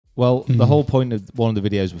Well, the whole point of one of the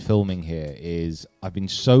videos we're filming here is I've been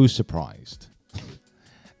so surprised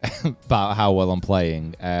about how well I'm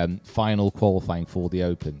playing. Final qualifying for the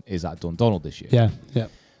Open is at Dundonald this year. Yeah.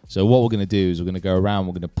 So what we're going to do is we're going to go around,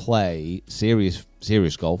 we're going to play serious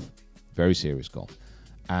golf, very serious golf.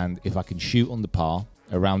 And if I can shoot on the par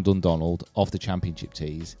around Dundonald off the championship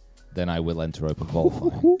tees, then I will enter Open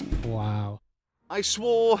qualifying. Wow. I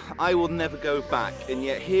swore I would never go back, and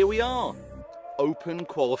yet here we are. Open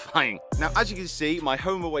qualifying. Now, as you can see, my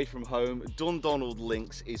home away from home, Dundonald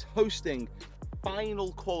Links, is hosting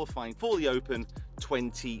final qualifying for the Open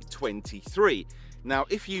 2023. Now,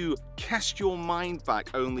 if you cast your mind back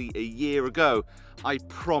only a year ago, I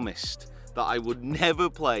promised that I would never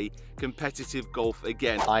play competitive golf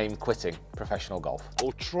again. I'm quitting professional golf.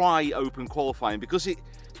 Or try Open qualifying, because it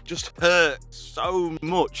just hurt so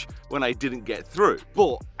much when I didn't get through.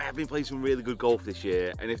 But I have been playing some really good golf this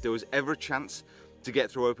year, and if there was ever a chance to get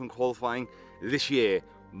through Open qualifying, this year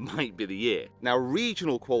might be the year. Now,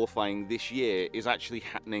 regional qualifying this year is actually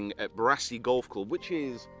happening at Brassey Golf Club, which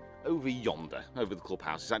is over yonder, over the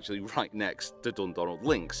clubhouse. It's actually right next to Dundonald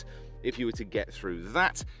Links. If you were to get through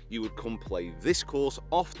that, you would come play this course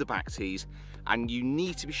off the back tees, and you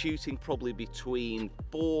need to be shooting probably between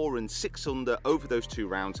 4 and 6 under over those 2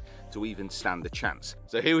 rounds to even stand a chance.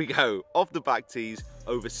 So here we go, off the back tees,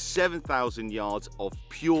 over 7,000 yards of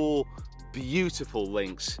pure, beautiful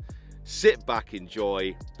links. Sit back,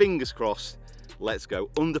 enjoy, fingers crossed. Let's go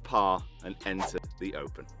under par and enter the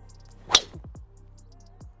Open.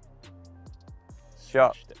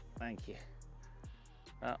 Shot. Thank you.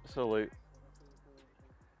 Absolute.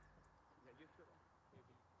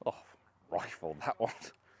 Oh, rifled that one.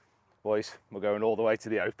 Boys, we're going all the way to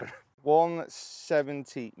the Open.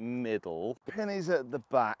 170 middle. Pin is at the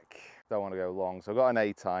back. Don't want to go long, so I've got an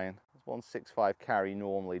 8-iron. 165 carry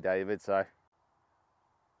normally, David, so.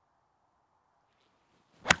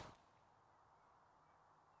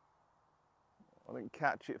 I didn't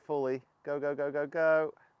catch it fully. Go, go, go, go,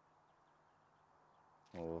 go.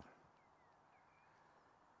 Oh.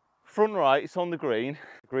 Front right, it's on the green.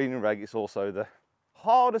 Green and reg, it's also the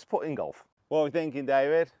hardest putt in golf. What are we thinking,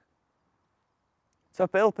 David? It's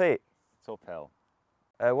uphill, Pete. It's uphill.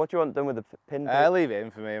 What do you want done with the pin? Leave it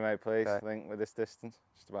in for me, mate, please. Okay. I think with this distance,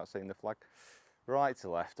 just about seeing the flag. Right to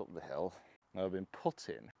left up the hill. I've been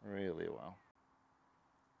putting really well.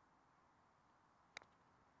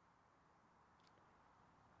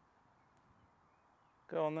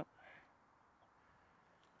 Go on then.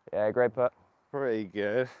 Yeah, great putt. Pretty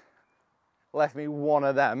good. Left me one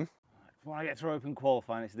of them. When I get through Open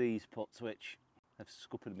qualifying, it's these putts which have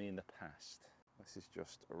scuppered me in the past. This is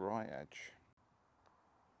just a right edge.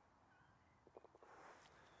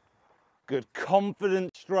 Good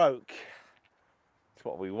confident stroke. That's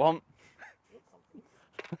what we want.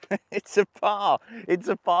 It's a par. It's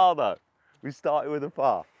a par though. We started with a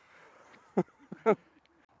par.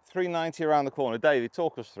 390 around the corner. David,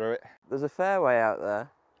 talk us through it. There's a fairway out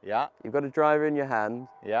there. Yeah. You've got a driver in your hand.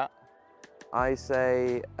 Yeah. I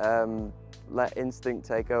say let instinct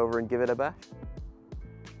take over and give it a bash.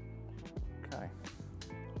 Okay.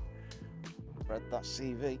 Read that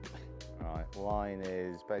CV. Right, line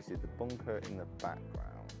is basically the bunker in the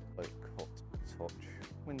background. Like cut, touch.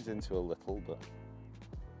 Wind's into a little, but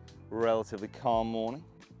relatively calm morning.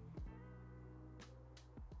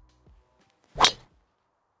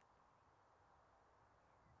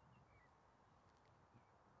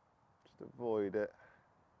 Avoid it.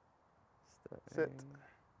 Sit.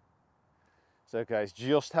 It's okay, it's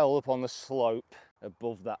just held up on the slope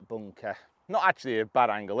above that bunker. Not actually a bad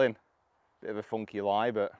angle in. Bit of a funky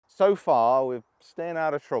lie, but so far we're staying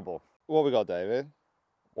out of trouble. What we got, David?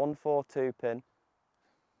 142 pin.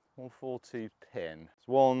 142 pin. It's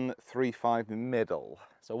 135 middle.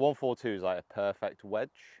 So 142 is like a perfect wedge.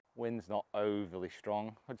 Wind's not overly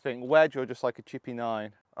strong. What do you think, wedge or just like a chippy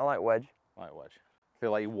 9? I like wedge. I like wedge. I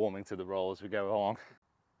feel like you're warming to the roll as we go along.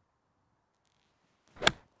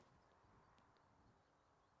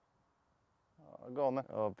 Oh, go on then.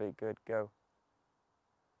 Oh, be good, go.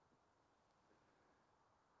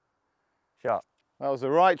 Shot. That was the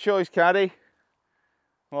right choice, caddy.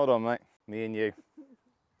 Well done, mate. Me and you.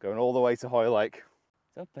 Going all the way to Hoylake.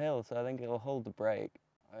 It's uphill, so I think it'll hold the break.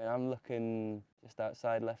 I mean, I'm looking just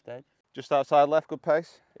outside left edge. Just outside left, good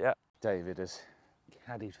pace? Yeah. David has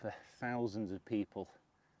caddied for thousands of people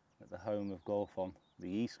at the home of golf on the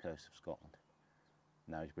east coast of Scotland.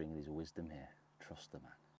 Now he's bringing his wisdom here. Trust the man.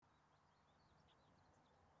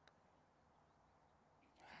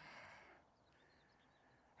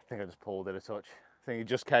 I think I just pulled it a touch. I think he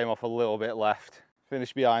just came off a little bit left.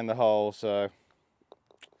 Finished behind the hole, so.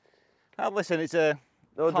 Now listen, it's a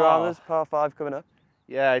No dramas, par 5 coming up.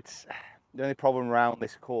 Yeah, it's the only problem around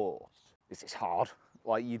this course is it's hard.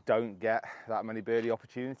 Like, you don't get that many birdie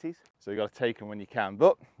opportunities, so you've got to take them when you can.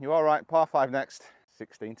 But you're all right, par 5 next,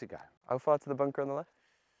 16 to go. How far to the bunker on the left?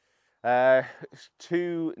 It's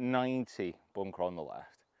 290 bunker on the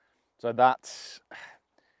left. So that's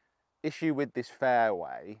issue with this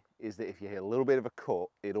fairway is that if you hit a little bit of a cut,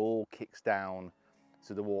 it all kicks down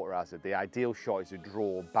to the water hazard. The ideal shot is to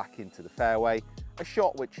draw back into the fairway, a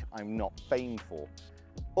shot which I'm not famed for.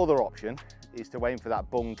 Other option is to aim for that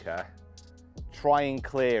bunker, try and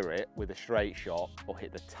clear it with a straight shot or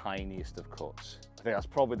hit the tiniest of cuts. I think that's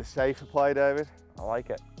probably the safer play, David. I like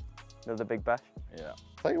it. Another big bash. Yeah.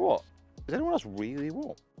 Tell you what, is anyone else really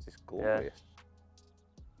warm? This is glorious.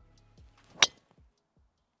 Yeah.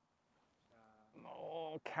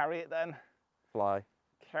 Oh, carry it then. Fly.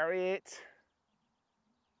 Carry it.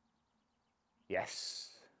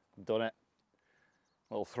 Yes, done it.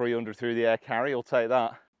 A little 300 through the air carry, I'll take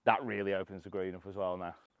that. That really opens the green up as well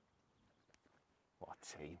now. What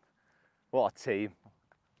a team. What a team.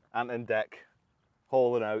 Ant and Deck,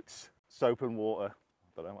 Hall and Oates, Soap and Water.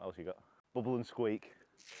 I don't know what else you got. Bubble and Squeak,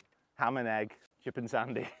 Ham and Egg, Chip and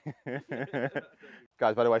Sandy.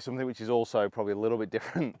 Guys, by the way, something which is also probably a little bit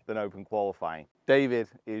different than open qualifying. David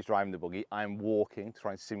is driving the buggy. I'm walking to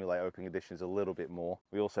try and simulate open conditions a little bit more.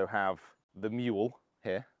 We also have the mule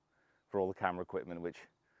here for all the camera equipment, which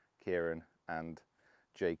Kieran and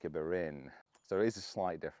Jacob are in. So there is a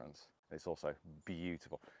slight difference. It's also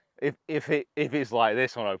beautiful. If it's like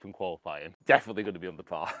this on open qualifying, definitely going to be on the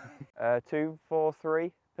par. 2, 4,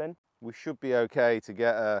 3 pin. We should be okay to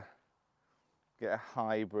get a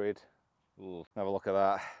hybrid. Ooh, have a look at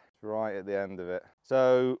that. It's right at the end of it.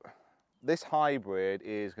 So this hybrid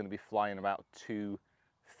is going to be flying about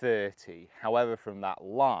 230. However, from that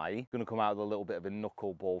lie, going to come out with a little bit of a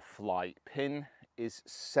knuckleball flight. Pin is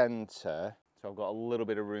centre, so I've got a little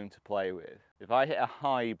bit of room to play with. If I hit a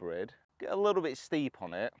hybrid, get a little bit steep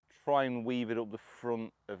on it, try and weave it up the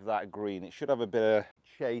front of that green, it should have a bit of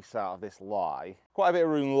chase out of this lie. Quite a bit of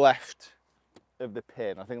room left of the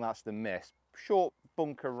pin. I think that's the miss. Short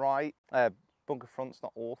bunker right, bunker front's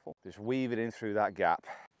not awful. Just weave it in through that gap.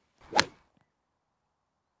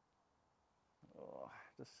 Oh,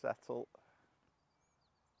 just settle.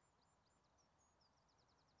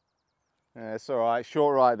 Yeah, it's all right.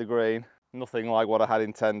 Short right of the green. Nothing like what I had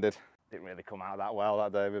intended. Didn't really come out that well,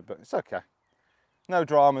 that David, but it's okay. No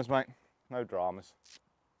dramas, mate. No dramas.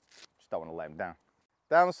 Just don't want to let him down.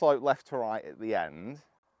 Down the slope, left to right at the end.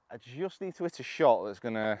 I just need to hit a shot that's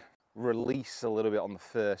going to release a little bit on the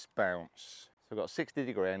first bounce. So I've got a 60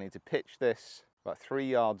 degree. I need to pitch this about 3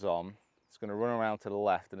 yards on. It's going to run around to the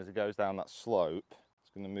left, and as it goes down that slope,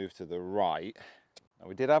 it's going to move to the right. Now,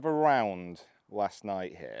 we did have a round last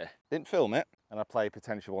night here. Didn't film it, and I played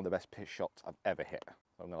potentially one of the best pitch shots I've ever hit.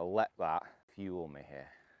 So I'm going to let that fuel me here.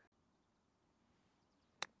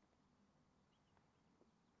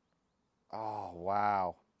 Oh,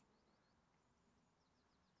 wow.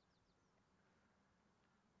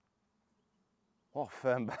 What a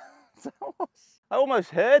firm bounce that was. I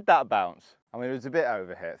almost heard that bounce. I mean, it was a bit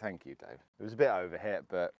overhit. Thank you, Dave. It was a bit overhit,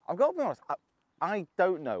 but I've got to be honest, I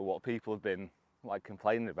don't know what people have been like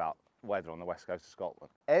complaining about weather on the west coast of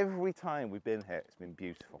Scotland. Every time we've been here, it's been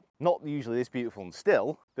beautiful. Not usually this beautiful and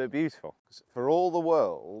still, but beautiful. For all the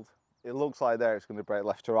world, it looks like there it's going to break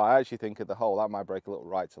left to right. I actually think at the hole that might break a little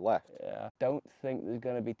right to left. Yeah, don't think there's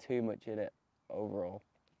going to be too much in it overall.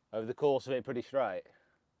 Over the course of it, pretty straight.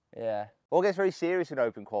 Yeah. All gets very serious in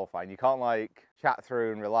open qualifying. You can't like chat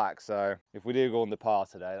through and relax. So if we do go on the par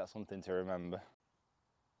today, that's something to remember.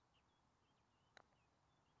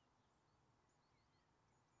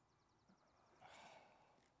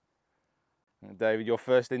 David, your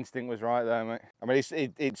first instinct was right there, mate. I mean,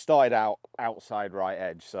 it started out outside right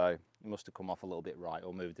edge, so it must have come off a little bit right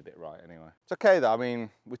or moved a bit right anyway. It's okay though. I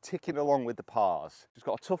mean, we're ticking along with the pars. Just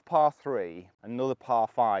got a tough par 3, another par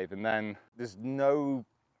 5, and then there's no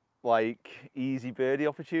like easy birdie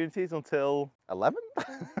opportunities until 11,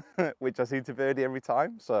 which I seem to birdie every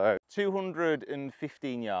time. So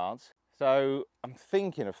 215 yards. So I'm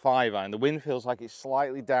thinking of 5-iron. The wind feels like it's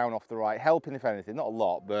slightly down off the right, helping if anything, not a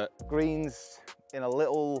lot, but green's in a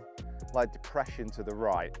little like depression to the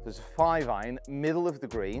right. There's a 5-iron, middle of the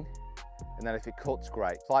green, and then if it cuts,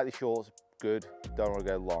 great. Slightly short's good, don't want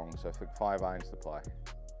to go long, so I think 5-iron's the play.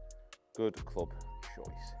 Good club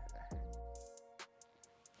choice.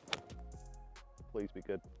 Please be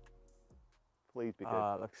good. Please be good.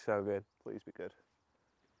 Ah, it looks so good. Please be good.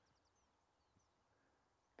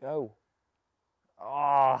 Go.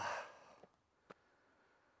 Oh.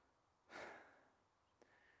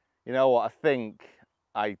 You know what, I think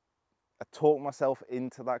I talked myself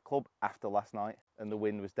into that club after last night, and the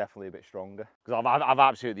wind was definitely a bit stronger. Because I've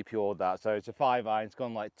absolutely pured that. So it's a 5-iron, it's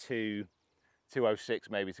gone like 206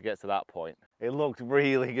 maybe to get to that point. It looked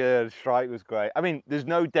really good, strike was great. I mean, there's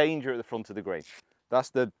no danger at the front of the green. That's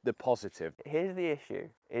the positive. Here's the issue,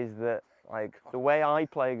 is that like the way I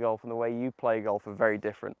play golf and the way you play golf are very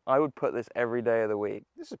different. I would put this every day of the week.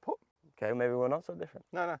 This is put. Okay, maybe we're not so different.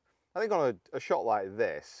 No. I think on a shot like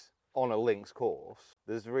this, on a links course,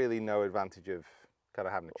 there's really no advantage of kind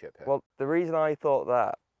of having a chip here. Well, the reason I thought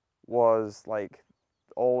that was like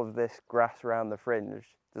all of this grass around the fringe.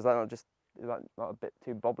 Is that not a bit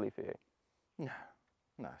too bobbly for you?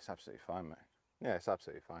 No, it's absolutely fine, mate. Yeah, it's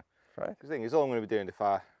absolutely fine. Right. Because the thing is, all I'm going to be doing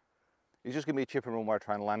it's just going to be a chip and run where I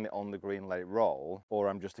try and land it on the green and let it roll, or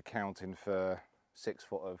I'm just accounting for 6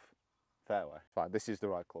 foot of fairway. Fine, this is the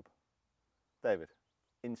right club. David,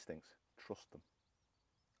 instincts, trust them.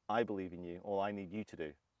 I believe in you. All I need you to do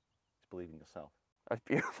is believe in yourself. That's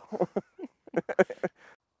beautiful. What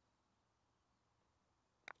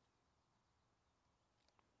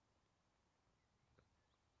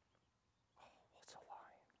a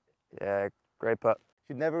line. Yeah, great putt.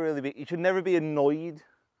 You should never be annoyed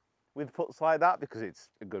with putts like that because it's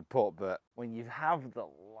a good putt, but when you have the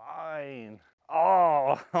line,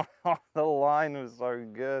 oh, the line was so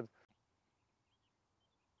good.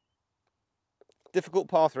 Difficult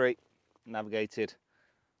par 3, navigated,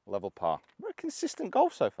 level par. We're a consistent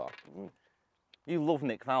golf so far. You love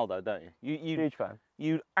Nick Faldo, don't you? Huge fan.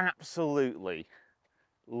 You'd absolutely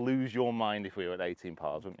lose your mind if we were at 18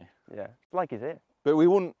 pars, wouldn't you? Yeah, it's like he's here. But we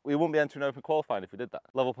wouldn't be entering open qualifying if we did that.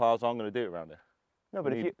 Level pars aren't going to do it around here. No,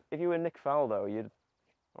 but if you were Nick Faldo, you'd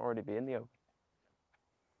already be in the open.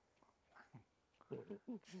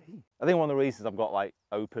 I think one of the reasons I've got like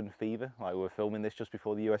open fever, like we're filming this just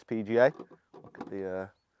before the USPGA. Look at the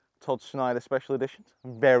Todd Snyder special editions.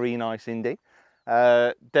 Very nice indeed.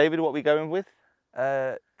 David, what are we going with?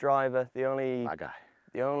 Driver. The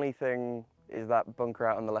That only thing is that bunker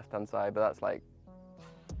out on the left-hand side, but that's like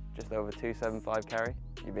just over 275 carry.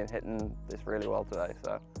 You've been hitting this really well today,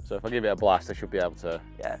 so. So if I give it a blast, I should be able to.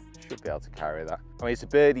 Yeah. Should be able to carry that. I mean, it's a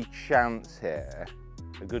birdie chance here.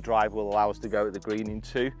 A good drive will allow us to go at the green in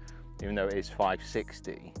 2, even though it is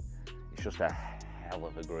 560. It's just a hell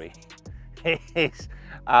of a green. It's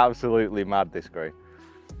absolutely mad, this green.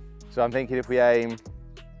 So I'm thinking if we aim,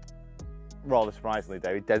 rather surprisingly,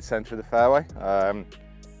 David, dead centre of the fairway.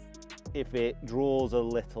 If it draws a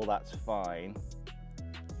little, that's fine.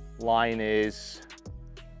 Line is,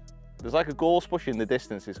 there's like a gorse bush in the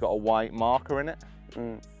distance. It's got a white marker in it.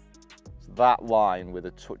 So that line with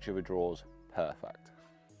a touch of a draw is perfect.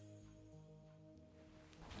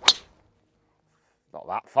 Not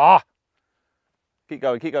that far. Keep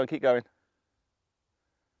going, keep going, keep going.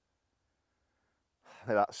 I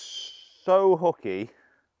think that's so hooky.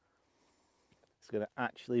 It's going to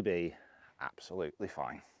actually be absolutely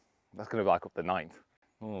fine. That's going to be like up the 9th.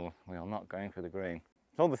 Oh, we are not going for the green.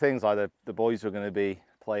 Some of the things like the boys are going to be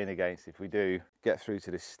playing against if we do get through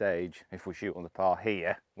to this stage, if we shoot on the par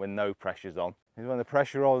here, when no pressure's on. Is when the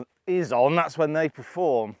pressure is on, that's when they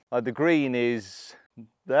perform. Like the green is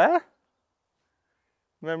there.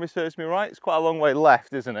 Memory serves me right, it's quite a long way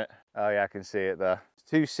left, isn't it? Oh yeah, I can see it there. It's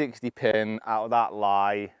 260 pin out of that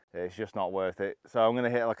lie. It's just not worth it. So I'm going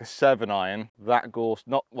to hit like a 7-iron. That gorse,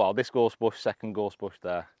 this gorse bush, second gorse bush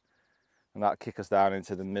there. And that'll kick us down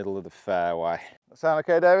into the middle of the fairway. That sound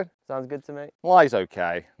okay, David? Sounds good to me. Lie's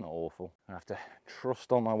okay, not awful. I have to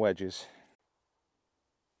trust on my wedges.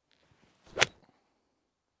 That's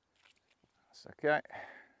okay.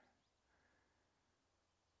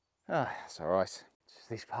 That's all right. Just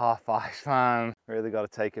these par 5s, man. Really got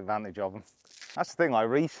to take advantage of them. That's the thing, like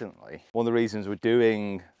recently, one of the reasons we're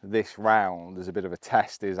doing this round as a bit of a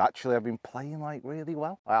test is actually I've been playing like really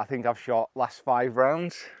well. I think I've shot last 5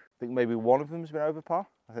 rounds. I think maybe one of them's been over par.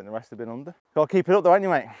 I think the rest have been under. Got to keep it up though, ain't you,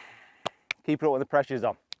 mate? Keep it up when the pressure's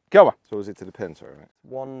on. Go on. So was it to the pin, sorry, mate?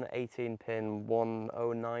 118 pin,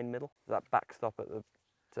 109 middle. That backstop at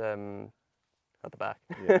the back.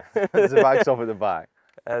 Yeah, there's a backstop at the back.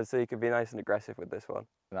 So you can be nice and aggressive with this one.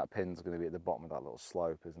 And that pin's going to be at the bottom of that little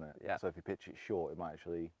slope, isn't it? Yeah. So if you pitch it short, it might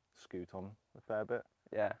actually scoot on a fair bit.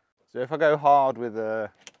 Yeah. So if I go hard with a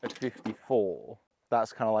 54,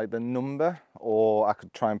 that's kind of like the number, or I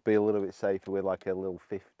could try and be a little bit safer with like a little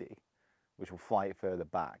 50, which will fly it further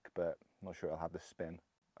back, but I'm not sure it'll have the spin.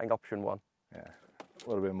 I think option 1. Yeah, a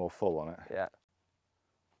little bit more full on it. Yeah.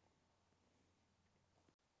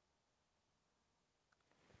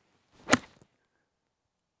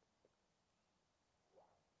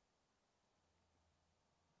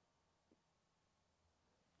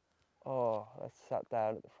 Oh, that's sat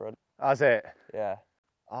down at the front. That's it. Yeah.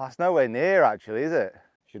 Oh, it's nowhere near actually, is it?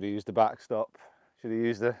 Should have used the backstop. Should have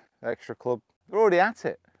used the extra club. They're already at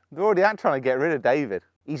it. They're already at trying to get rid of David.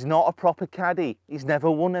 He's not a proper caddy. He's never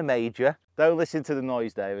won a major. Don't listen to the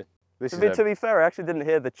noise, David. This To be fair, I actually didn't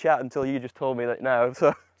hear the chat until you just told me that now,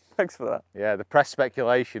 so thanks for that. Yeah, the press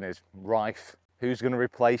speculation is rife. Who's going to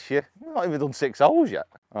replace you? You've not even done 6 holes yet.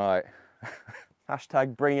 All right.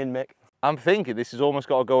 Hashtag bring in Mick. I'm thinking this has almost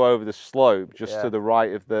got to go over the slope just Yeah. to the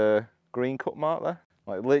right of the green cut mark there.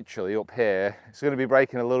 Like literally up here. It's going to be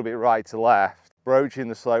breaking a little bit right to left, broaching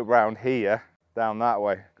the slope round here, down that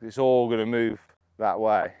way. It's all going to move that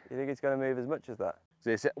way. You think it's going to move as much as that? So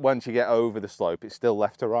it's, once you get over the slope, it's still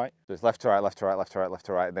left to right. So it's left to right, left to right, left to right, left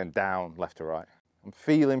to right, and then down, left to right. I'm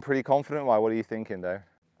feeling pretty confident. Why? What are you thinking, Dave?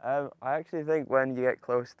 I actually think when you get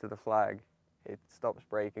close to the flag, it stops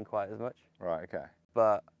breaking quite as much. Right, okay.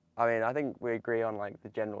 But I mean, I think we agree on like the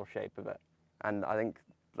general shape of it. And I think,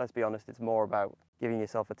 let's be honest, it's more about giving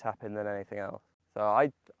yourself a tap in than anything else. So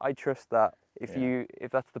I trust that if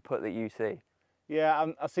that's the putt that you see. Yeah,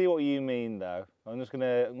 I see what you mean though. I'm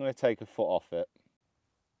gonna take a foot off it.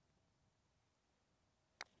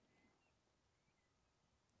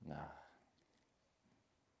 Nah.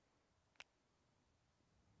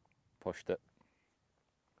 Pushed it.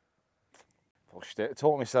 Pushed it.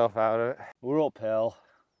 Talked myself out of it. We're uphill,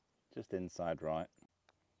 just inside right.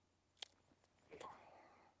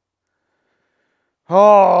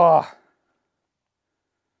 Oh!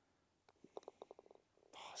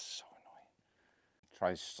 So annoying.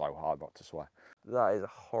 Tries so hard not to swear. That is a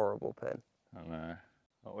horrible pin. I know.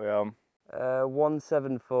 What we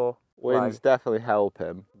 174. Winds flag. definitely help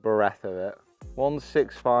him. Breath of it.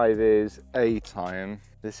 165 is 8 iron.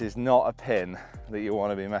 This is not a pin that you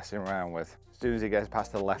want to be messing around with. As soon as it gets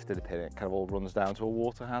past the left of the pin, it kind of all runs down to a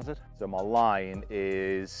water hazard. So my line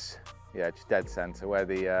is, yeah, just dead center where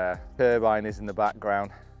the turbine is in the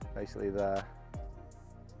background, basically there.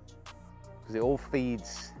 Because it all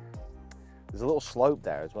feeds, there's a little slope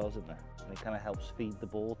there as well, isn't there? And it kind of helps feed the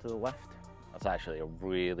ball to the left. That's actually a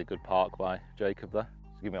really good park by Jacob there.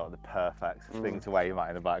 Just give me like the perfect thing to aim at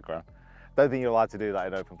in the background. Don't think you're allowed to do that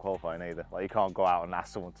in open qualifying either. Like you can't go out and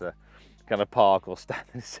ask someone to kind of park or stand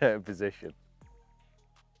in a certain position.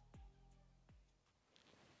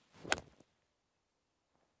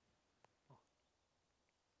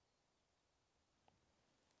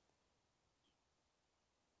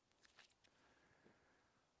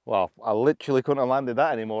 Well, I literally couldn't have landed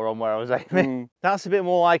that anymore on where I was aiming. That's a bit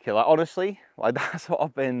more like it. Like honestly, like that's what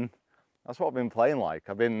I've been playing like.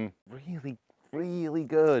 I've been really, really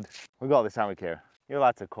good. We got this, haven't we, Kira? You're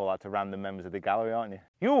allowed to call out to random members of the gallery, aren't you?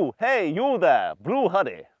 You, hey, you there, blue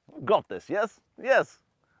hoodie. We got this, yes? Yes,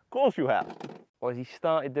 of course you have. Or has he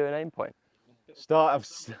started doing aim point? I've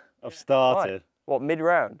started. Right. What,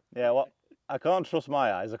 mid-round? Yeah, well, I can't trust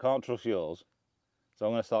my eyes, I can't trust yours. So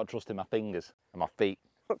I'm gonna start trusting my fingers and my feet.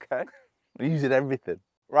 Okay. I'm using everything.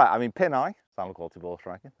 Right, I mean, pin eye, sound quality ball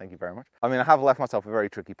striking, thank you very much. I mean, I have left myself a very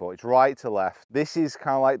tricky putt. It's right to left. This is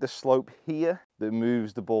kind of like the slope here that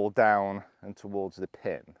moves the ball down and towards the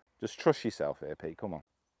pin. Just trust yourself here, Pete, come on.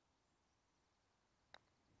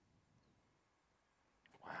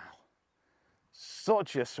 Wow,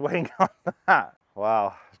 such a swing on that.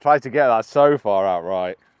 Wow, tried to get that so far out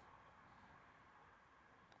right.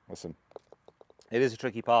 Listen, it is a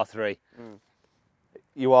tricky par 3.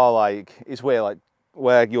 You are like, it's where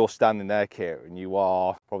you're standing there, Kieran, you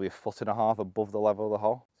are probably 1.5 foot above the level of the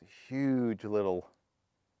hole. It's a huge little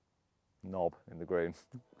knob in the green.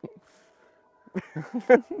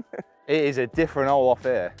 It is a different hole off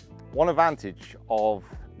here. One advantage of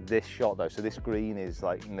this shot though, so this green is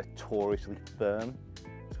like notoriously firm.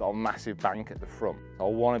 It's got a massive bank at the front. So I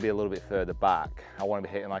want to be a little bit further back. I want to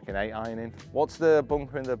be hitting like an 8 iron in. What's the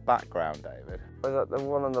bunker in the background, David? Was that the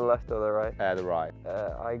one on the left or the right? The right.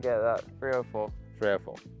 I get that. 304.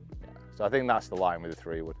 304. Yeah. So I think that's the line with the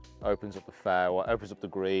 3-wood. Opens up the fairway, opens up the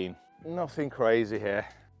green. Nothing crazy here.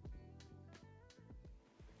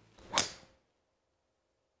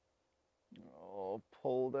 Oh,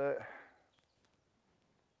 pulled it.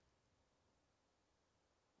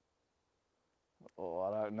 Oh,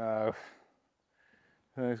 I don't know.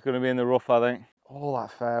 It's going to be in the rough, I think. Oh,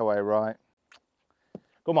 that fairway, right.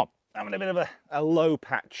 Come on, I'm in a bit of a low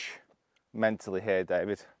patch mentally here,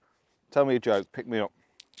 David. Tell me a joke, pick me up.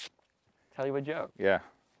 Tell you a joke? Yeah.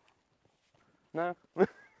 No?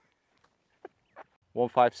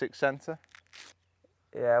 156 centre.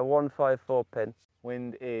 Yeah, 154 pin.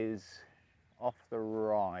 Wind is off the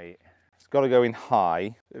right. It's got to go in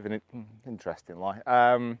high. Bit of an interesting lie.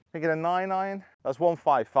 Thinking a 9 iron. That's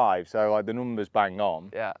 155, so like the number's bang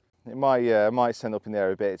on. Yeah. It might send up in the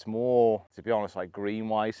air a bit. It's more, to be honest, like green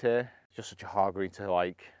wise here. It's just such a hard green to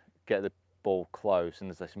like get the ball close, and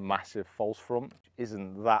there's this massive false front, which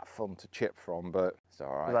isn't that fun to chip from, but it's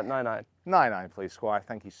all right. Is that 9-9? 9-9, please, Squire.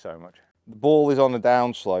 Thank you so much. The ball is on a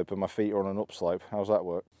down slope and my feet are on an up slope. How's that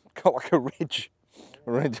work? Got like a ridge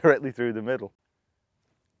running directly through the middle.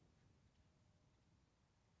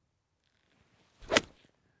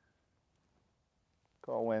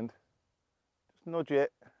 Got a wind. Just nudge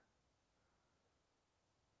it.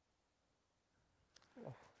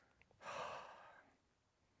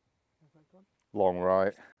 Long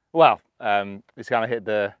right. Well, it's kind of hit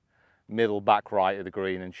the middle back right of the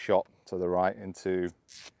green and shot to the right into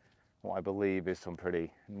what I believe is some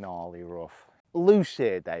pretty gnarly rough. Loose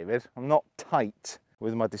here, David. I'm not tight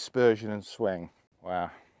with my dispersion and swing. Wow,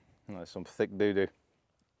 that's some thick doo-doo.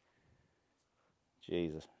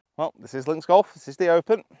 Jesus. Well, this is Links Golf. This is the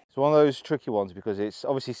Open. It's one of those tricky ones because it's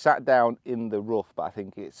obviously sat down in the rough, but I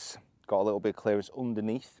think it's got a little bit of clearance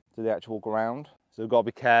underneath to the actual ground. So I've got to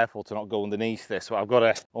be careful to not go underneath this. So I've got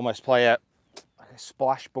to almost play a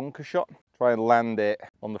splash bunker shot. Try and land it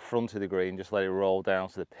on the front of the green, just let it roll down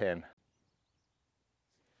to the pin.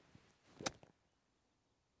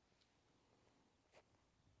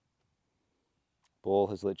 Ball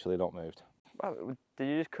has literally not moved. Wow, did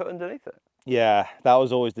you just cut underneath it? Yeah, that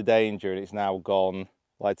was always the danger, and it's now gone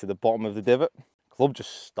like to the bottom of the divot. Club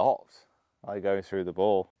just stopped, like going through the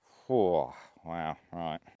ball. Oh, wow,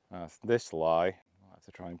 right. That's this lie. I'll have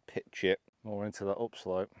to try and pitch it more into the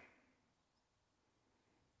upslope.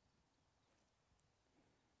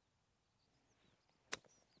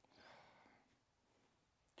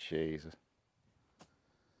 Jesus.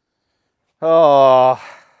 Oh,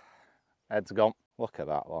 head's gone. Look at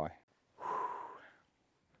that lie.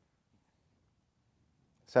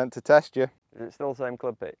 Sent to test you. Is it still the same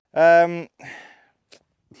club, Pete? Yeah.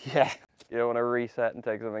 You don't want to reset and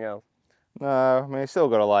take something else? No, I mean, it's still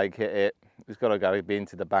got to like hit it. It's got to go be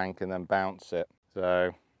into the bank and then bounce it.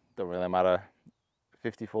 So, don't really matter.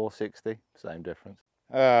 54, 60, same difference.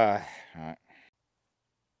 Right.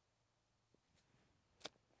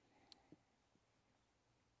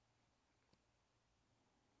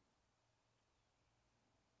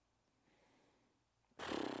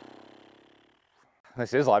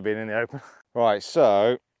 This is like being in the Open. Right,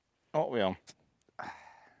 so, what are we on?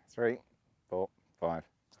 3, 4, 5.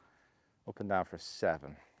 Up and down for a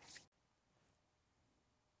 7.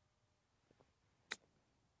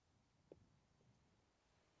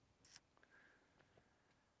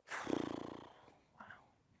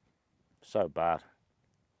 So bad.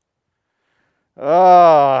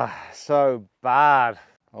 Oh, so bad.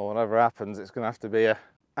 Or whatever happens, it's going to have to be a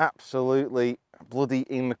absolutely bloody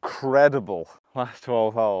incredible last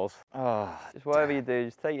 12 holes. Oh, Just whatever you do,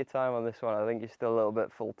 just take your time on this one. I think you're still a little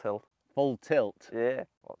bit full tilt. full tilt. Yeah.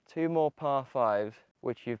 What, 2 more par 5s,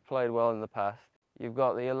 which you've played well in the past. You've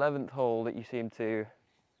got the 11th hole that you seem to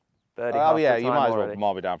birdie half Yeah, the you time might as already. well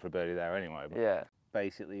mark it down for a birdie there anyway. But Yeah.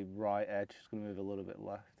 basically, right edge, just going to move a little bit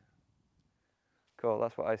left. Cool,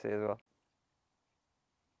 that's what I see as well.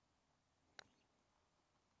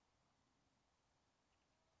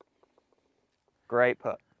 Great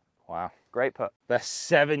putt. Wow. Great putt. Best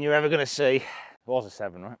 7 you're ever going to see. It was a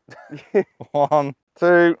 7, right? 1,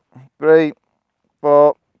 2, 3,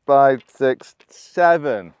 4, 5, 6,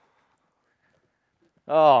 7.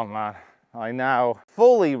 Oh man, I now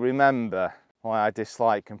fully remember why I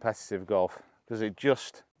dislike competitive golf, because it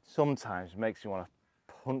just sometimes makes me want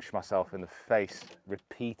to punch myself in the face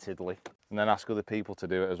repeatedly and then ask other people to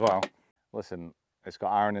do it as well. Listen, it's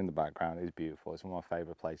got Aaron in the background. It's beautiful. It's one of my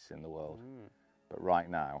favourite places in the world. But right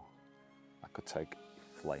now, I could take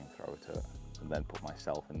a flamethrower to it and then put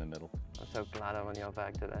myself in the middle. I'm so glad I'm on your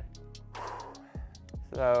bag today.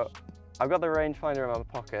 So, I've got the rangefinder in my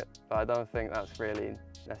pocket, but I don't think that's really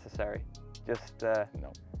necessary. Just,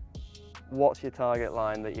 No. what's your target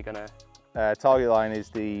line that you're gonna... Target line is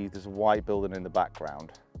there's a white building in the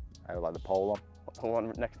background. I would like the pole on. The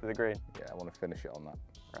one next to the green? Yeah, I want to finish it on that.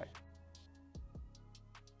 Right.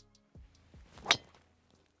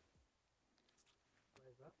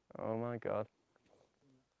 Oh my God.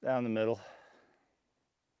 Down the middle.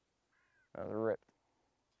 That was ripped.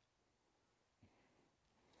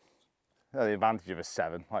 The advantage of a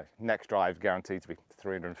 7, like next drive guaranteed to be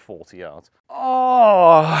 340 yards.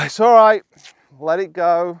 Oh, it's all right. Let it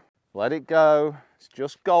go. Let it go. It's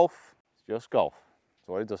just golf. It's just golf. That's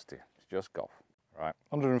what it does to you. It's just golf. Right,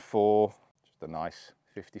 104. Just a nice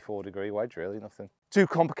 54-degree wedge, really. Nothing too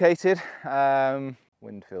complicated.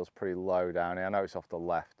 Wind feels pretty low down here. I know it's off the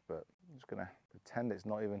left, but I'm just gonna pretend it's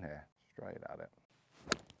not even here. Straight at it.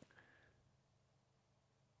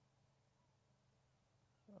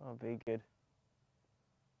 That'll be good.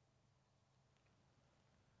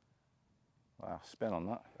 Wow, spin on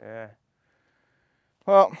that. Yeah.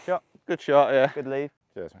 Well, Shot. good shot, yeah. Good lead.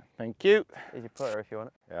 Cheers, man. Thank you. Here's your putter if you want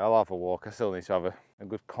it. Yeah, I'll have a walk. I still need to have a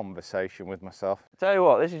good conversation with myself. Tell you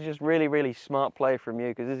what, this is just really, really smart play from you,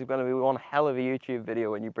 because this is going to be one hell of a YouTube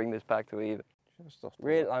video when you bring this back to even.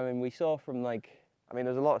 Really, I mean, we saw from like, I mean,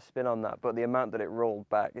 there's a lot of spin on that, but the amount that it rolled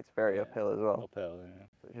back, it's very uphill as well. Uphill, yeah.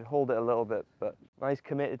 So just hold it a little bit, but nice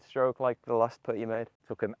committed stroke like the last putt you made.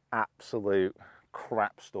 Took an absolute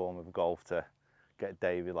crap storm of golf to get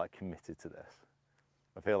David like committed to this.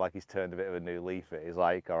 I feel like he's turned a bit of a new leaf here. He's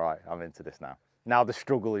like, all right, I'm into this now. Now the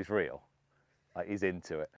struggle is real. Like, he's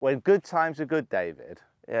into it. When good times are good, David,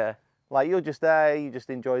 Yeah. like, you're just there, you're just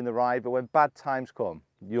enjoying the ride, but when bad times come,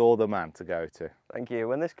 you're the man to go to. Thank you.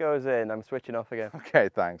 When this goes in, I'm switching off again. Okay,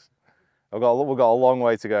 thanks. We've got a long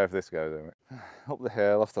way to go if this goes in. Up the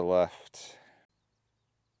hill, off the left.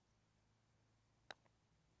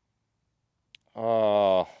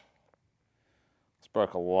 Oh, it's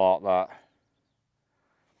broke a lot, that.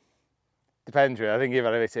 Depends, really. I think if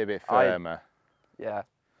I hit it a bit firmer. Yeah.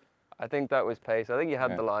 I think that was pace. I think you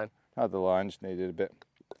had the line. Had the line, just needed a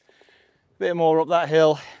bit more up that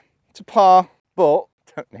hill to par, but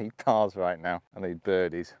don't need pars right now. I need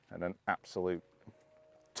birdies and an absolute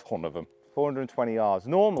ton of them. 420 yards.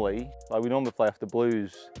 Normally, like we normally play off the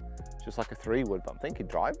blues, just like a 3-wood, but I'm thinking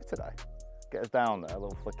driver today. Get us down there, a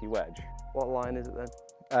little flicky wedge. What line is it then?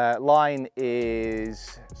 Line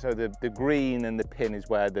is, so the green and the pin is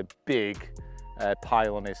where the big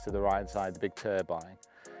pylon is to the right hand side, the big turbine.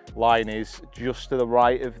 Line is just to the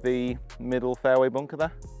right of the middle fairway bunker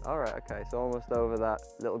there. All right, okay, so almost over that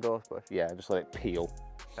little gorse bush. Yeah, just let it peel.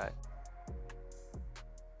 Okay.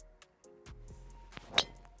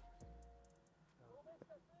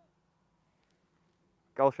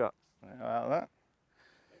 Goal shot. Like that.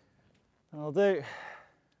 I'll do.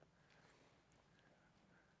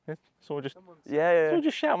 Someone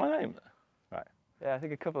just shout my name. Right. Yeah, I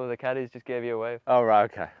think a couple of the caddies just gave you a wave. Oh right,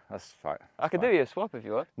 okay, that's fine. I could do you a swap if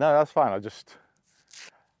you want. No, that's fine.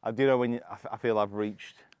 I do know when I feel I've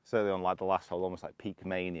reached, certainly on like the last hole, almost like peak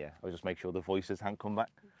mania. I'll just make sure the voices haven't come back.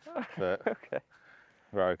 But Okay.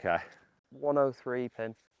 we're okay. 103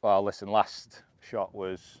 pin. Well, listen, last shot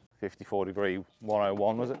was 54 degree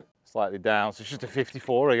 101, was it? Slightly down, so it's just a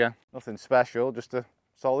 54 again. Nothing special, just a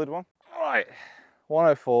solid one. All right,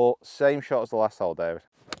 104, same shot as the last hole, David.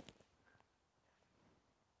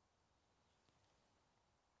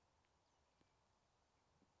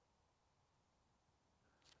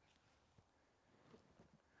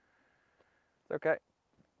 It's okay.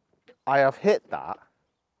 I have hit that.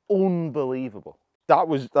 Unbelievable.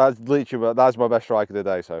 That's literally, that's my best strike of the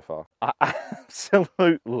day so far. I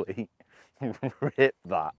absolutely ripped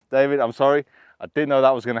that. David, I'm sorry. I didn't know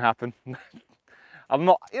that was going to happen. I'm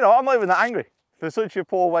not even that angry. For such a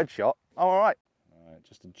poor wedge shot, I'm all right. All right,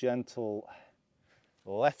 just a gentle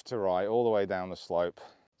left to right all the way down the slope.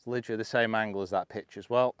 It's literally the same angle as that pitch as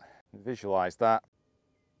well. Visualize that.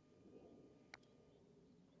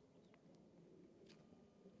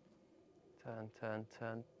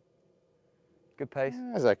 Turn. Good pace.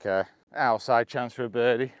 That's okay. Outside chance for a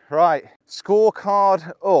birdie. Right,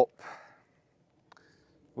 scorecard up.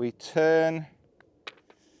 We turn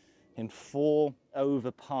in 4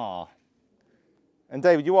 over par. And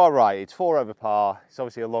David, you are right, it's 4 over par. It's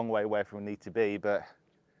obviously a long way away from where we need to be, but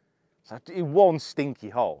it's one stinky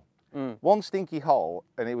hole. One stinky hole,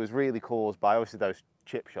 and it was really caused by obviously those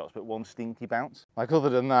chip shots, but one stinky bounce. Like, other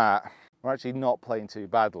than that, we're actually not playing too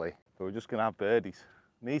badly, but we're just gonna have birdies.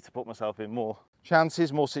 Need to put myself in more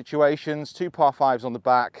chances, more situations. 2 par 5s on the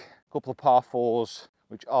back, a couple of par 4s,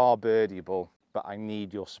 which are birdieable, but I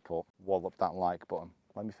need your support. Wallop that like button.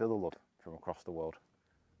 Let me feel the love from across the world.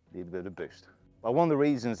 Need a bit of boost. Well, one of the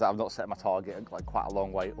reasons that I've not set my target like quite a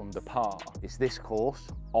long way under par is this course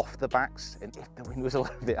off the backs, and if the wind was a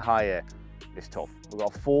little bit higher, it's tough. We've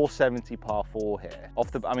got a 470 par 4 here.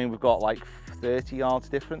 I mean, we've got like 30 yards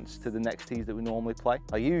difference to the next tees that we normally play.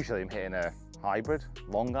 Like, usually I'm hitting a hybrid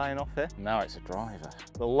long iron off here. Now it's a driver.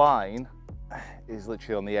 The line is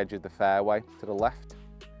literally on the edge of the fairway to the left.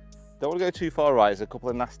 Don't want to go too far right. There's a couple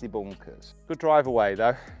of nasty bunkers. Good drive away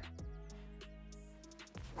though.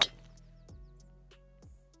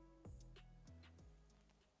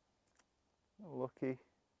 Lucky.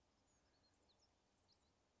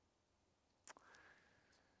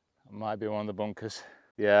 That might be one of the bunkers.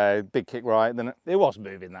 Yeah, big kick right, didn't it? It was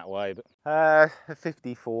moving that way, but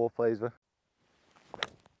 54 plays with.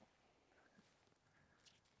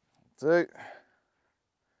 Do.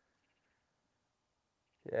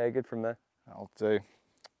 Yeah, good from there. That'll do.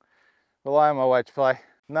 Rely on my wedge play.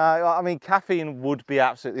 No, I mean, caffeine would be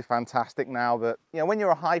absolutely fantastic now, but you know, when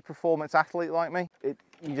you're a high performance athlete like me,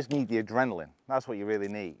 you just need the adrenaline. That's what you really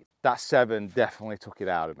need. That 7 definitely took it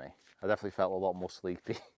out of me. I definitely felt a lot more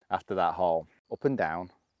sleepy after that hole. Up and down,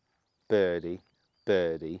 birdie,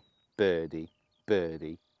 birdie, birdie,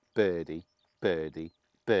 birdie, birdie, birdie,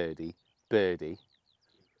 birdie, birdie,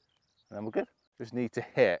 and then we're good. Just need to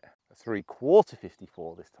hit a 3/4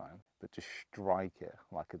 54 this time, but just strike it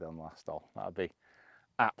like I done last hole. That'd be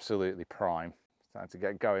absolutely prime. It's time to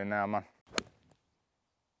get going now, man.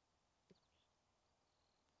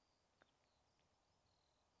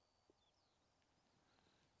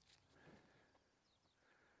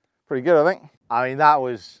 Pretty good, I think. I mean, that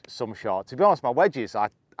was some shot. To be honest, my wedges, I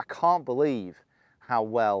can't believe how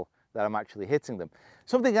well that I'm actually hitting them.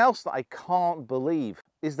 Something else that I can't believe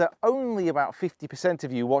is that only about 50%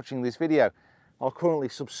 of you watching this video are currently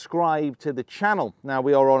subscribed to the channel. Now,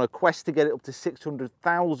 we are on a quest to get it up to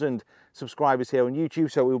 600,000 subscribers here on YouTube,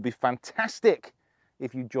 so it would be fantastic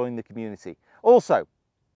if you join the community. Also,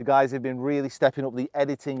 you guys have been really stepping up the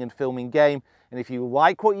editing and filming game, and if you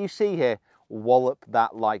like what you see here, wallop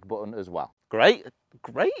that like button as well. Great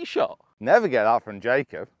shot. Never get that from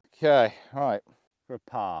Jacob. Okay, right, for a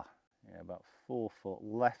par. Yeah, about 4 foot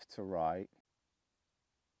left to right.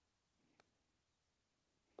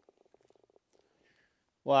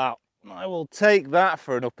 Wow, I will take that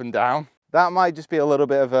for an up and down. That might just be a little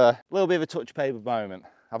bit of a touch paper moment.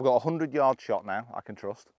 I've got a 100-yard shot now, I can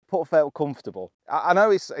trust. Putt felt comfortable. I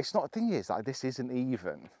know it's not, the thing is, like, this isn't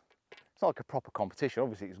even, it's not like a proper competition.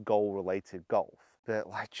 Obviously it's goal related golf, but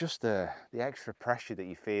like just the extra pressure that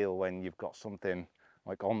you feel when you've got something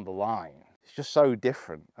like on the line, it's just so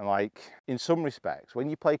different. And like, in some respects, when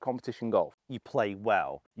you play competition golf, you play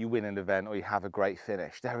well, you win an event or you have a great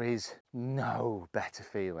finish, there is no better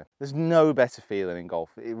feeling. There's no better feeling in golf.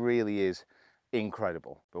 It really is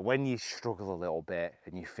incredible. But when you struggle a little bit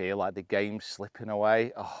and you feel like the game's slipping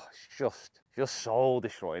away, oh, it's just soul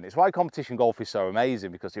destroying. It's why competition golf is so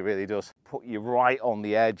amazing, because it really does put you right on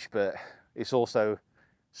the edge, but it's also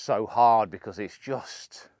so hard because it's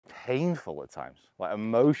just painful at times, like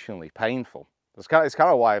emotionally painful. It's kind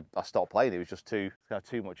of why I stopped playing. It was just too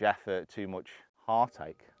much effort, too much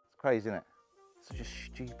heartache. It's crazy, isn't it? Such a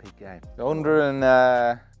stupid game. So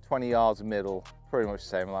 120 yards middle, pretty much the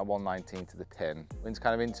same, like 119 to the pin. Wind's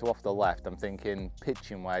kind of into off the left. I'm thinking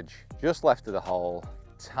pitching wedge, just left of the hole,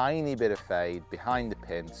 tiny bit of fade, behind the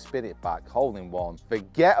pin, spin it back, holding one,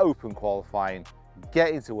 forget open qualifying,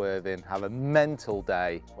 get into Worthing, have a mental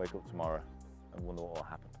day, wake up tomorrow and wonder what will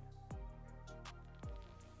happen.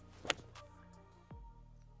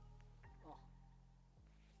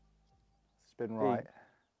 Spin right.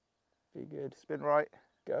 Be good. Spin right.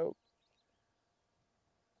 Go.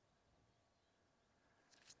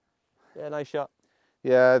 Yeah, nice shot.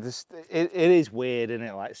 Yeah, it is weird, isn't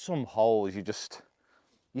it? Like some holes you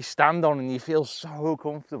stand on and you feel so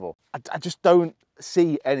comfortable. I just don't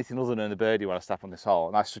see anything other than a birdie when I step on this hole,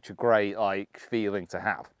 and that's such a great like feeling to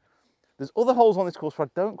have. There's other holes on this course where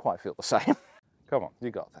I don't quite feel the same. Come on,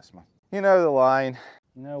 you got this, man. You know the line,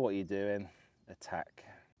 you know what you're doing. Attack.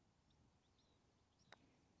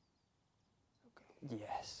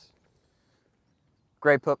 Yes.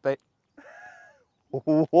 Great putt, mate.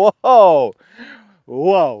 Whoa!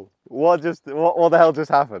 Whoa! What the hell just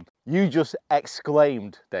happened? You just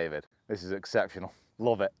exclaimed, David. This is exceptional.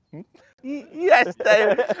 Love it. Yes,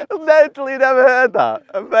 David. I've literally never heard that.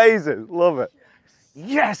 Amazing. Love it.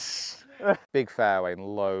 Yes! Big fairway and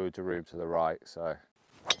loads of room to the right, so.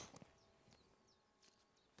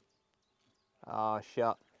 Ah,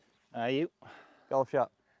 shot. Are you? Golf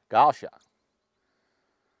shot. Golf shot.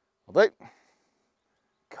 I'll do.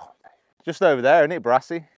 Go on, David. Just over there, isn't it,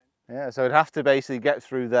 Brassy? Yeah, so I'd have to basically get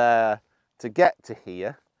through there to get to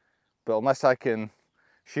here, but unless I can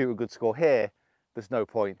shoot a good score here, there's no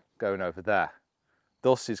point going over there.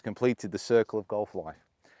 Thus is completed the circle of golf life.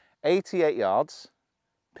 88 yards,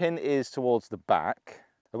 pin is towards the back.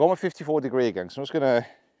 I've got my 54-degree again, so I'm just gonna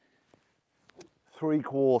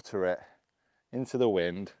 3/4 it into the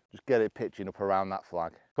wind, just get it pitching up around that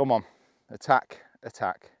flag. Come on, attack,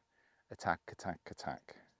 attack, attack, attack,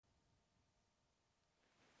 attack.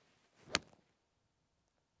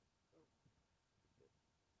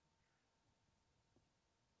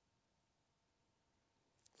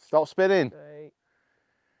 Stop spinning.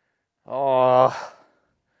 Oh,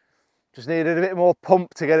 just needed a bit more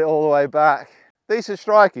pump to get it all the way back. Decent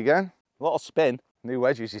strike again. A lot of spin. New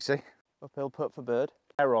wedges, you see. Uphill putt for bird.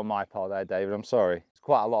 Error on my part there, David, I'm sorry. It's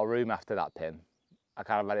quite a lot of room after that pin. I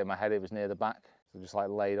kind of had it in my head, it was near the back. So just like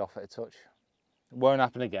laid off at a touch. It won't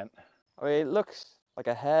happen again. I mean, it looks like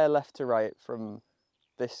a hair left to right from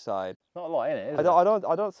this side. Not a lot in it, is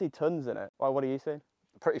I don't see tons in it. Why? What are you saying?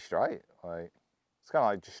 Pretty straight. Like, it's kind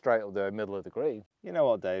of like just straight up the middle of the green. You know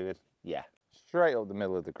what, David? Yeah, straight up the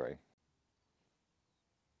middle of the green.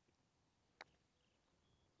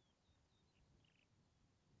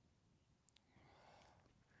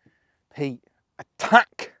 Pete,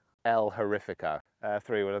 attack El Horrifico.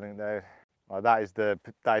 3-wood, I think, Dave. Well, that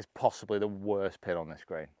is possibly the worst pin on this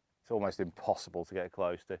green. It's almost impossible to get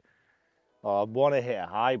close to. Oh, I want to hit a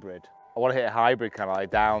hybrid. I want to hit a hybrid kind of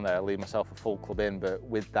like down there, leave myself a full club in, but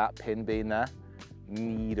with that pin being there,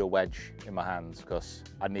 need a wedge in my hands because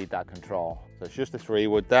I need that control. So it's just a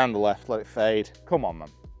 3-wood down the left, let it fade. Come on, man.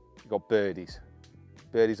 You got birdies.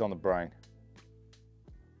 Birdies on the brain.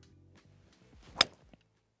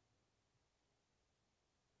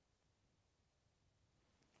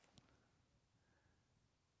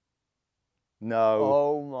 No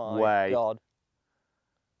Oh my way. God.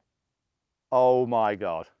 Oh my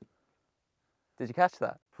God. Did you catch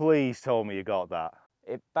that? Please tell me you got that.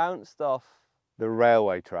 It bounced off The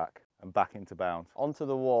railway track and back into bounds. onto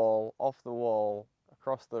the wall, off the wall,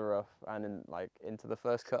 across the rough, and into the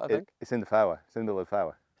first cut, I think. It's in the fairway. It's in the middle of the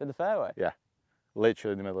fairway. It's in the fairway. Yeah.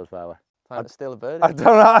 Literally in the middle of the fairway. Time to steal a birdie. I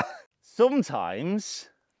don't know. Sometimes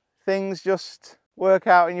things just work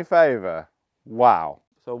out in your favour. Wow.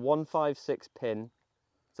 So 156 pin.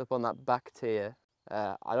 It's up on that back tier.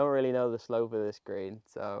 I don't really know the slope of this green,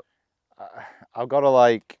 so I've got to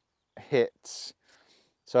like hit.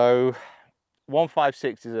 So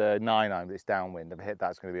 156 is a 9-iron, but it's downwind. If I hit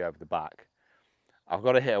that, it's going to be over the back. I've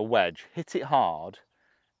got to hit a wedge, hit it hard,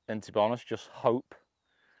 and to be honest, just hope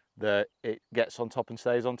that it gets on top and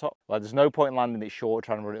stays on top. Like, there's no point in landing it short,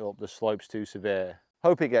 trying to run it up. The slope's too severe.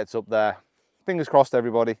 Hope it gets up there. Fingers crossed,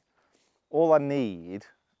 everybody. All I need,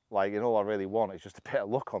 like, and all I really want is just a bit of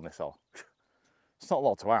luck on this hole. It's not a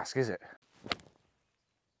lot to ask, is it?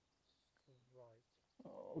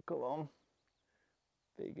 Oh, come on.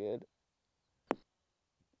 Be good.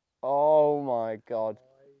 oh my God,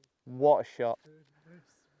 what a shot!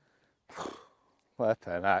 Well,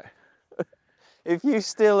 turn out. If you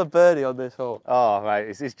steal a birdie on this hole, Oh, mate,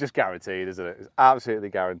 it's just guaranteed, isn't it? It's absolutely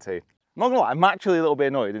guaranteed. I'm not gonna lie, I'm actually a little bit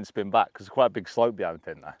annoyed it didn't spin back because there's quite a big slope behind the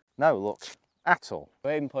pin there. No, look, at all.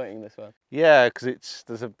 Wayne pointing this one. Yeah, because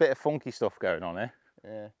there's a bit of funky stuff going on here.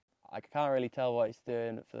 Yeah, I can't really tell what it's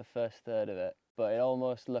doing for the first third of it, but it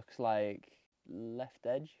almost looks like left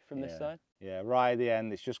edge from this side. Yeah, right at the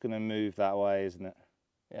end, it's just going to move that way, isn't it?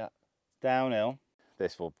 Yeah. Downhill.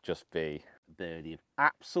 This will just be a birdie of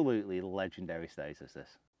absolutely legendary status,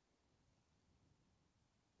 this.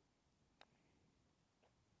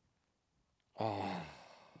 Oh.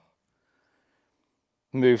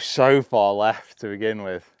 Moved so far left to begin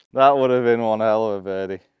with. That would have been one hell of a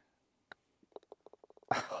birdie.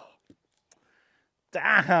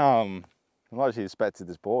 Damn! I've not actually inspected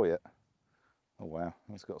this ball yet. Oh wow,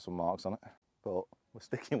 it's got some marks on it, but we're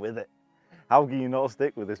sticking with it. How can you not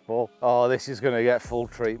stick with this ball? Oh, this is going to get full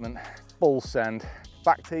treatment. Full send.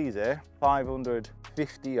 Back tees here,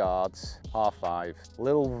 550 yards, par 5.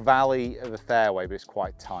 Little valley of the fairway, but it's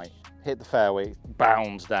quite tight. Hit the fairway,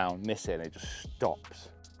 bounds down, miss it, and it just stops.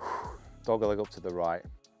 Dog leg up to the right.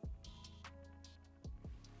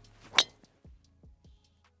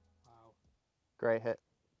 Wow. Great hit.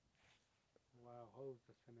 Wow, holes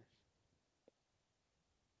to finish.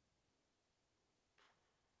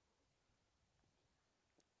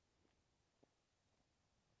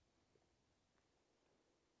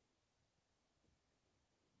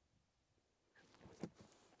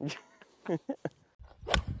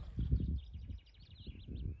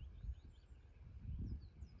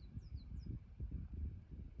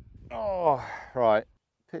 Oh, right.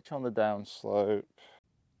 Pitch on the down slope.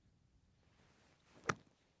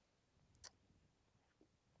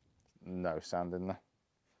 No sand in there.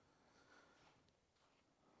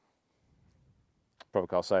 Probably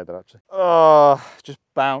can't say that actually. Oh, just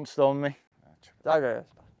bounced on me. Okay.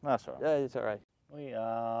 That's all right. Yeah, it's all right. We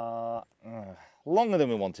are longer than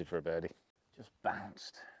we wanted for a birdie. Just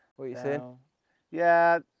bounced. What are you saying? down.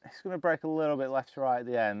 Yeah, it's going to break a little bit left to right at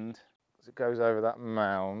the end as it goes over that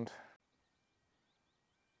mound.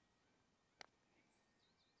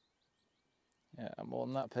 Yeah, more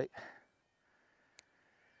than that, Pete.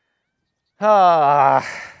 Ah,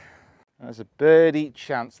 there's a birdie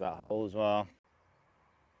chance that hole as well.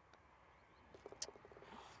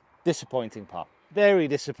 Disappointing par. Very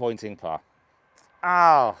disappointing par.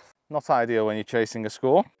 Ah, not ideal when you're chasing a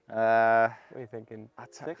score. What are you thinking?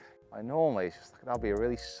 Normally it's just that'll be a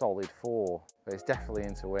really solid 4, but it's definitely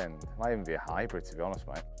into wind. Might even be a hybrid, to be honest,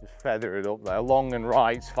 mate. Just feather it up there. Long and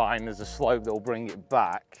right's fine. There's a slope that'll bring it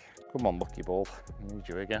back. Come on, lucky ball. I need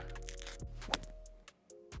you again.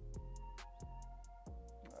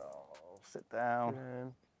 Oh, sit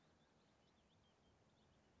down.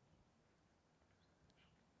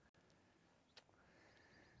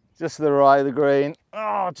 Just to the right of the green.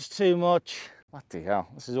 Oh, just too much. Bloody hell.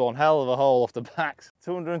 This is one hell of a hole off the back.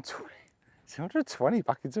 220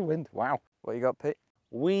 back into wind. Wow. What you got, Pete?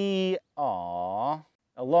 We are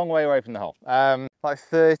a long way away from the hole. Like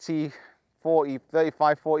 30, 40,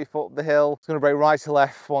 35, 40 foot up the hill. It's going to break right to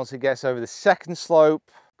left once it gets over the second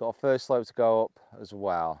slope. Got a first slope to go up as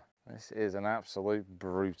well. This is an absolute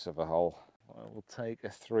brute of a hole. I will take a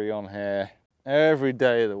 3 on here every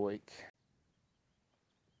day of the week.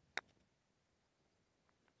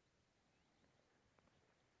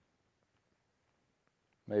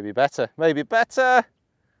 Maybe better, maybe better.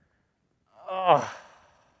 Oh,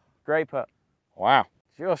 Great putt. wow,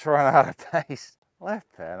 just ran out of pace.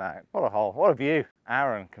 Left pair now, what a hole, what a view.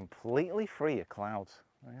 Aaron, completely free of clouds.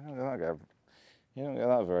 You don't get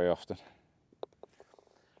that very often.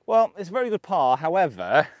 Well, it's a very good par,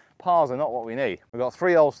 however, pars are not what we need. We've got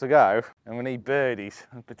 3 holes to go and we need birdies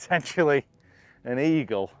and potentially an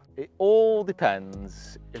eagle. It all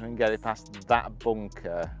depends if we can get it past that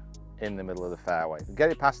bunker in the middle of the fairway. If we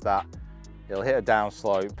get it past that, it'll hit a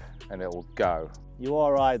downslope and it'll go. You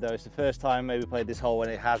are right though, it's the first time maybe played this hole when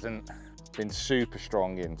it hasn't been super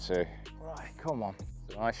strong into. Right, come on.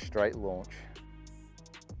 It's a nice straight launch.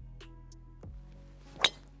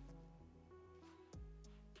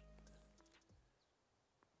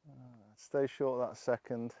 Stay short that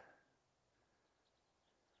second.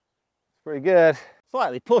 It's pretty good.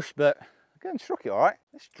 Slightly pushed, but again, struck it all right.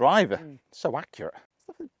 This driver, so accurate.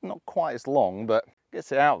 Not quite as long, but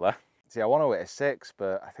gets it out there. See, I want to hit a 6,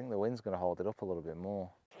 but I think the wind's going to hold it up a little bit more.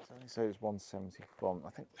 So it's 170 front. I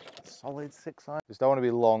think solid 6 iron. Just don't want to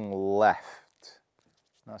be long left.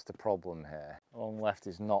 That's the problem here. Long left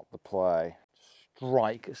is not the play.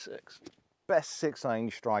 Strike a 6. Best 6 iron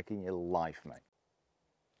you strike in your life, mate.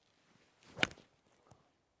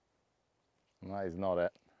 And that is not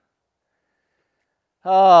it.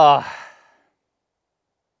 Ah.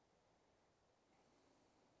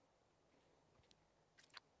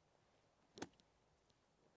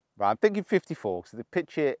 Right, I'm thinking 54, because they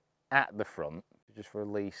pitch it at the front, just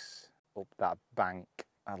release up that bank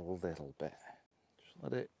a little bit. Just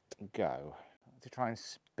let it go. To try and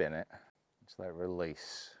spin it, just let it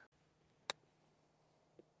release.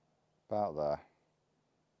 About there.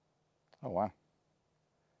 Oh wow.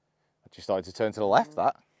 I just started to turn to the left,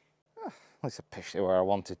 that. Oh, at least I pitched it where I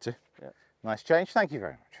wanted to. Yeah. Nice change, thank you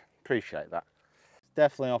very much. Appreciate that. It's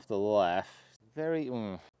definitely off the left. Very,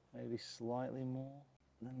 maybe slightly more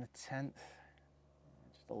than the 10th.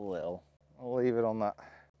 Just a little. I'll leave it on that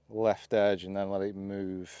left edge and then let it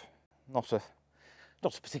move. Not a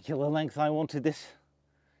particular length I wanted this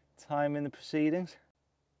time in the proceedings.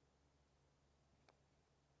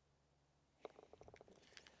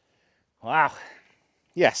 Wow.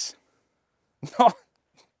 Yes. If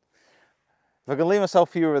I can leave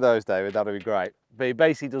myself fewer of those, David, that'd be great. But it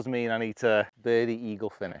basically does mean I need to birdie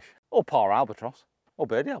eagle finish. Or par albatross. Or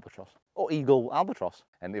birdie albatross. Or eagle albatross.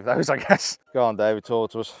 Any of those, I guess. Go on, David,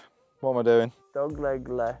 talk to us. What am I doing? Dog leg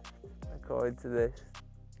left, according to this.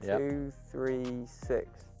 Yep. 2, 3, 6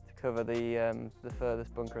 to cover the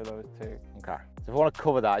furthest bunker of those 2. Okay. So if I want to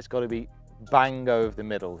cover that, it's got to be bang over the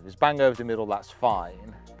middle. If it's bang over the middle, that's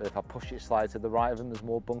fine. But if I push it slightly to the right of them, there's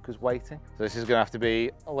more bunkers waiting. So this is going to have to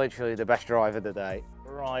be literally the best drive of the day.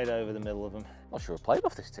 Right over the middle of them. Not sure I've played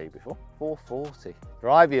off this tee before. 440.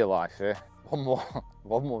 Drive of your life here.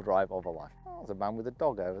 One more drive of a life. Oh, there's a man with a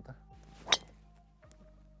dog over there.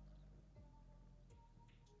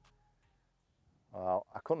 Well,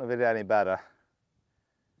 I couldn't have hit it any better.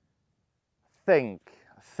 I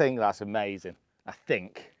think that's amazing. I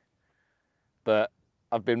think. But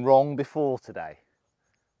I've been wrong before today.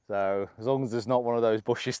 So as long as there's not one of those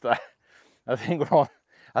bushes there, I think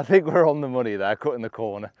we're on the money there, cutting the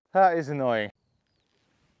corner. That is annoying.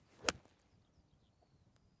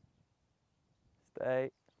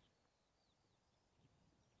 Stay.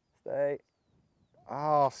 Stay.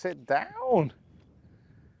 Oh, sit down.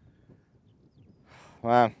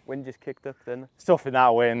 Man. Wind just kicked up then. Stuff in that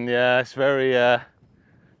wind, yeah. It's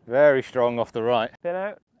very strong off the right. Pin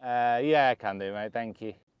out? Yeah, I can do, mate. Thank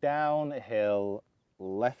you. Downhill,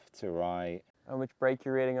 left to right. How much break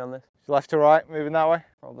you rating on this? Left to right, moving that way.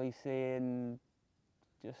 Probably seeing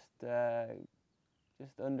just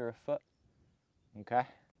under a foot. Okay.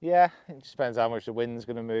 Yeah, it just depends how much the wind's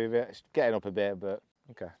going to move it. It's getting up a bit, but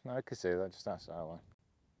okay. No, I can see that. Just outside that way.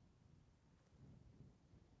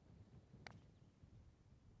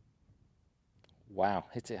 Wow,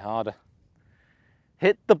 hit it harder.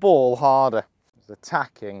 Hit the ball harder. There's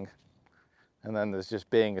attacking, and then there's just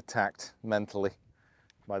being attacked mentally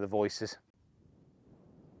by the voices.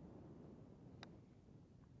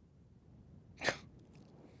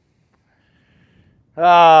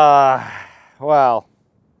 Well,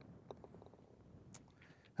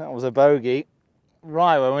 that was a bogey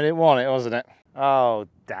right when we didn't want it, wasn't it? Oh,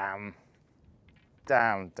 damn.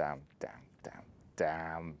 Damn, damn, damn, damn,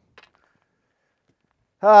 damn.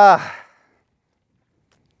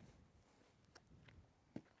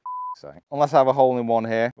 So, unless I have a hole in one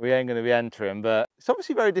here, we ain't going to be entering, but it's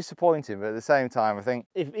obviously very disappointing. But at the same time, I think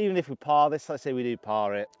even if we par this, let's say we do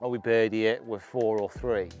par it, or we birdie it with 4 or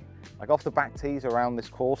 3, like off the back tees around this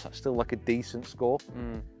course, that's still like a decent score.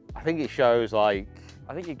 I think it shows like...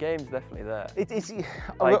 I think your game's definitely there. It's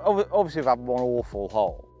Like, obviously, if I have one awful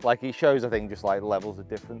hole, like it shows, I think, just like levels of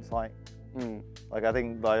difference. Like I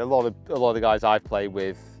think like a lot of the guys I've played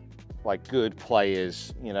with, like good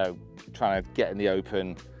players, you know, trying to get in the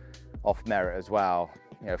Open off merit as well.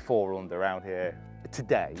 You know, 4 under around here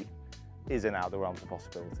today isn't out of the realms of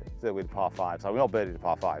possibility. So with par 5, so we're not birdied a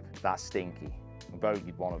par 5. That's stinky. We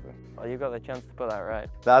bogeyed one of them. oh, you got the chance to put that right.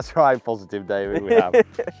 That's right, positive David. We have.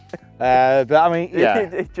 But I mean, yeah.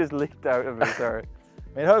 It just leaked out of me. Sorry.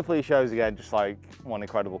 I mean, hopefully it shows again just like one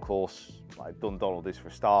incredible course like Dundonald is for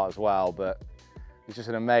a start as well, but it's just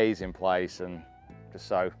an amazing place, and just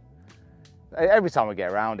so every time we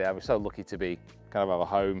get around it, I'm so lucky to be kind of have a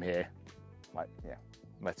home here, like, yeah,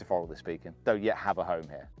 metaphorically speaking. Don't yet have a home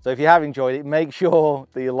here. So if you have enjoyed it, make sure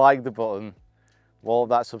that you like the button, roll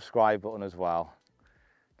that subscribe button as well.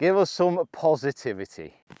 Give us some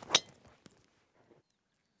positivity.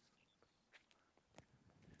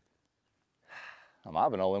 I might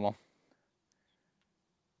have an all-in-one.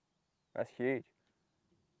 That's huge.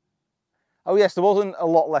 Oh yes, there wasn't a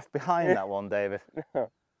lot left behind that one, David.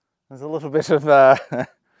 There's a little bit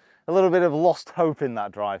of lost hope in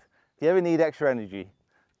that drive. If you ever need extra energy,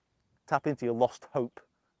 tap into your lost hope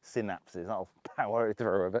synapses. That'll power it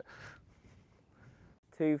through a bit.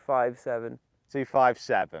 257.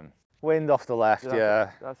 257. Wind off the left,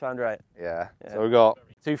 yeah. That sound right? Yeah. So we've got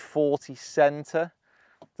 240 centre.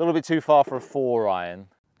 It's a little bit too far for a 4 iron.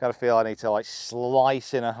 Kind of feel I need to like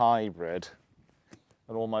slice in a hybrid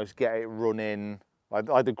and almost get it running. Like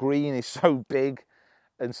the green is so big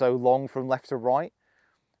and so long from left to right.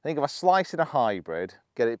 I think if I slice in a hybrid,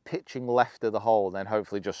 get it pitching left of the hole, then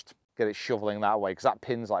hopefully just get it shoveling that way, because that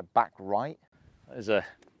pin's like back right. That is a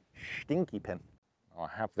stinky pin. Oh, I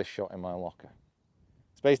have this shot in my locker.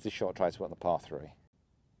 It's basically the shot I tried to put on the par 3.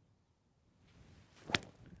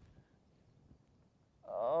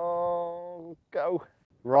 Oh, go.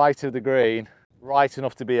 Right of the green, right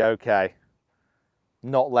enough to be okay.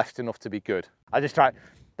 Not left enough to be good. I just tried,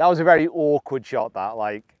 that was a very awkward shot, that,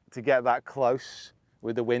 like, to get that close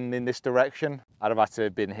with the wind in this direction, I'd have had to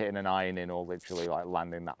have been hitting an iron in or literally like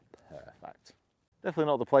landing that perfect.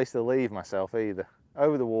 Definitely not the place to leave myself either.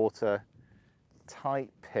 Over the water,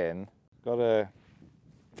 tight pin. Gotta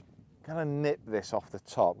nip this off the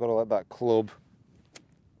top. Gotta let that club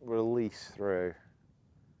release through.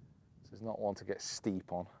 This is not one to get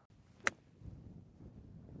steep on.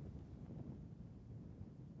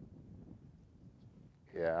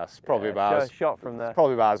 Yeah, that's probably about shot from there.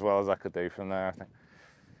 Probably about as well as I could do from there, I think.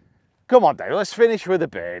 Come on, Dave, let's finish with a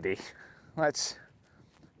birdie. Let's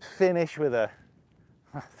finish with a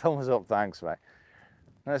thumbs up, thanks, mate.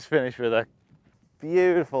 Let's finish with a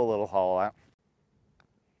beautiful little hole out.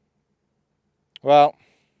 Well,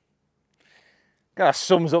 kind of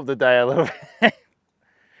sums up the day a little bit.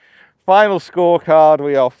 Final scorecard,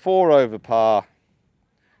 we are 4 over par,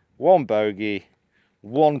 1 bogey,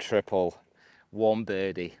 1 triple, 1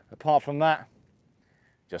 birdie. Apart from that,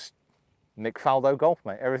 just Nick Faldo golf,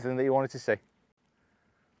 mate. Everything that you wanted to see.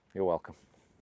 You're welcome.